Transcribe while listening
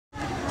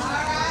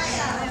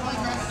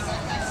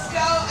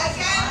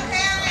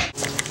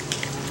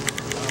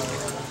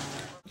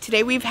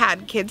today we've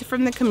had kids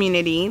from the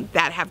community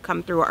that have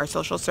come through our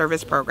social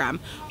service program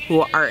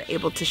who are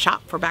able to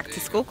shop for back to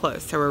school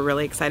clothes. So we're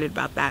really excited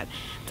about that.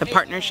 It's a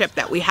partnership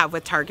that we have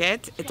with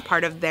Target. It's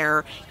part of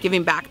their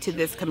giving back to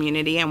this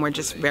community, and we're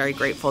just very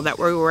grateful that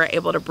we were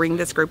able to bring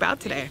this group out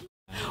today.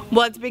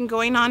 Well, it's been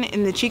going on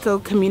in the Chico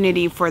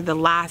community for the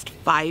last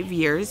 5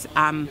 years.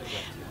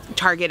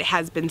 Target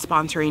has been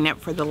sponsoring it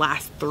for the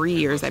last 3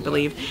 years, I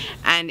believe,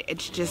 and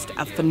it's just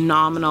a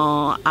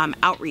phenomenal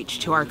outreach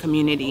to our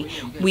community.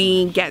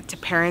 We get to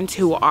parents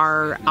who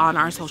are on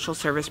our social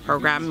service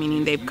program,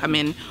 meaning they've come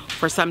in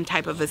for some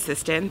type of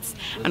assistance,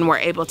 and we're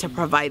able to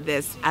provide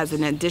this as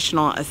an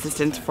additional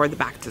assistance for the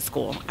back to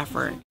school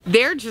effort.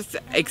 They're just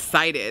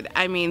excited.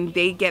 I mean,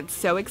 they get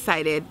so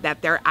excited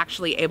that they're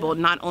actually able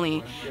not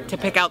only to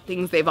pick out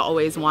things they've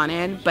always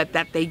wanted, but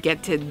that they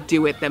get to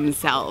do it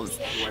themselves,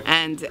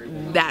 and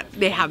that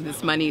they have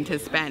this money to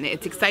spend.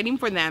 It's exciting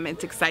for them,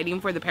 it's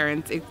exciting for the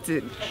parents,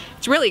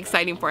 it's really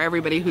exciting for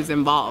everybody who's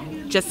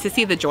involved, just to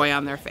see the joy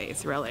on their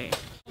face, really.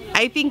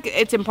 I think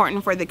it's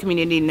important for the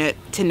community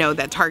to know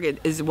that Target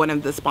is one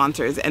of the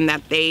sponsors and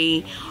that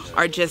they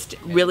are just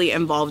really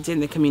involved in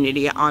the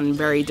community on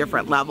very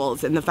different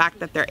levels, and the fact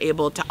that they're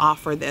able to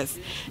offer this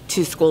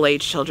to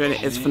school-age children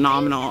is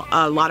phenomenal.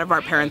 A lot of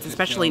our parents,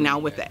 especially now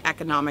with the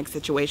economic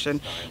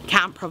situation,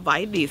 can't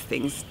provide these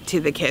things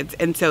to the kids,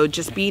 and so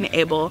just being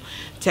able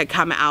to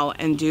come out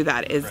and do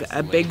that is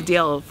a big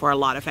deal for a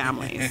lot of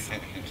families.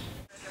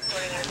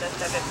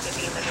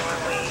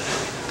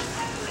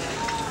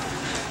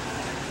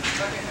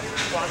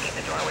 Walking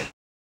the doorway.